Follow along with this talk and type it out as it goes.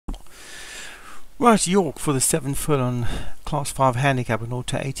Right, York for the 7th furlong Class 5 Handicap, an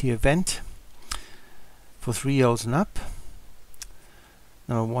Auto 80 event for 3-year-olds and up.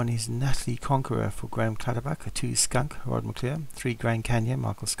 Number 1 is Natalie Conqueror for Graham Clatterback, a 2 is Skunk, Rod McClure, 3 Grand Canyon,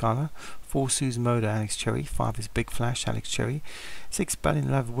 Michael Scala, 4 Susan Moda, Alex Cherry, 5 is Big Flash, Alex Cherry, 6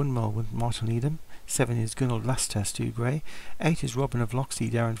 Balin Love Windmill with Martin Needham, 7 is Gunnar Luster, Stu Gray, 8 is Robin of Loxley,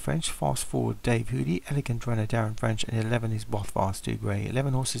 Darren French, Fast Forward, Dave Hoody, Elegant Runner, Darren French, and 11 is Bothvar, Stu Gray.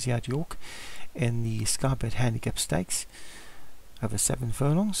 11 horses here at York in the Scarbet Handicap Stakes over 7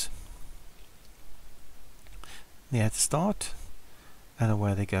 furlongs. They're at the start. And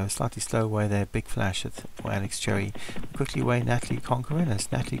away they go, slightly slow away there, Big Flash for Alex Cherry. Quickly away Natalie Conqueror,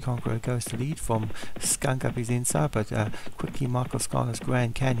 as Natalie Conqueror goes to lead from Skunk up his inside, but quickly Michael Scala's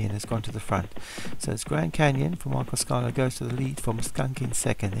Grand Canyon has gone to the front. So it's Grand Canyon for Michael Scala goes to the lead from Skunk in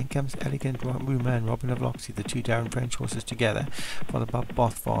second. Then comes Elegant Rumour and Robin of Loxley, the 2 Darren French horses together, followed by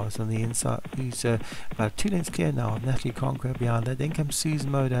Bothvar on the inside, who's about 2 lengths clear now of Natalie Conqueror behind that. Then comes Susan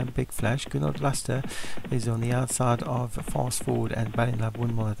Moda and Big Flash. Gunnar Luster is on the outside of Fast Forward and Balin Love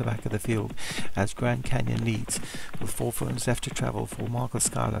Windmill at the back of the field as Grand Canyon leads with 4 furlongs left to travel for Michael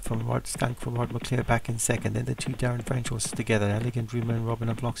Scala from Skunk from Rod McClure back in second. Then the 2 Darren French horses together, Elegant Rumour and Robin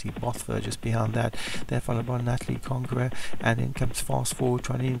of Loxley, Bothvar just behind that. They're followed by Natalie Conqueror, and then comes Fast Forward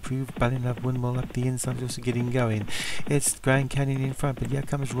trying to improve. Balin Love Windmill up the inside also getting going. It's Grand Canyon in front, but here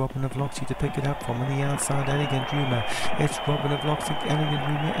comes Robin of Loxley to pick it up from on the outside. Elegant Rumour, it's Robin of Loxley, Elegant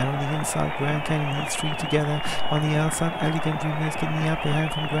Rumour, and on the inside Grand Canyon, these 3 together on the outside. Elegant Rumour is getting the upper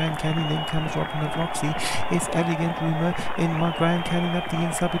hand from Grand Canyon. Then comes Robin of Loxley. It's Elegant Rumour in my Grand Canyon up the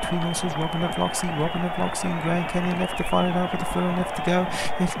inside between horses. Robin of Loxley and Grand Canyon left to find it out with the furlong left to go.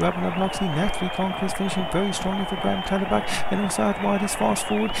 It's Robin of Loxley. Natalie Conqueror is finishing very strongly for Graham Clatterback, and also out wide is Fast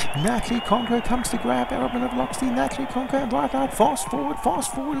Forward. Natalie Conqueror comes to grab Robin of Loxley. Natalie Conqueror right out. Fast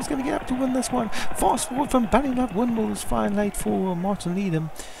Forward is going to get up to win this one. Fast Forward from Balin Love Windmill is fine late for Martin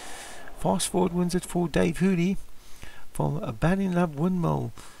Needham. Fast Forward wins it for Dave Hoody from Balin Love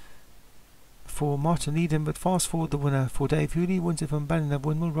Windmill for Martin Needham, but Fast Forward the winner for Dave Hoody, wins it from Balin Love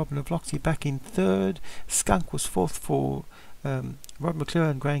Windmill. Robin of Loxley back in third. Skunk was fourth for Rod McClure,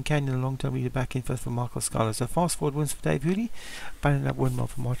 and Grand Canyon, a long-term leader, back in fifth for Michael Scala. So Fast Forward wins for Dave Hoody, Balin Love Windmill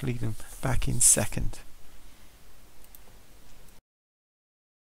for Martin Needham back in second.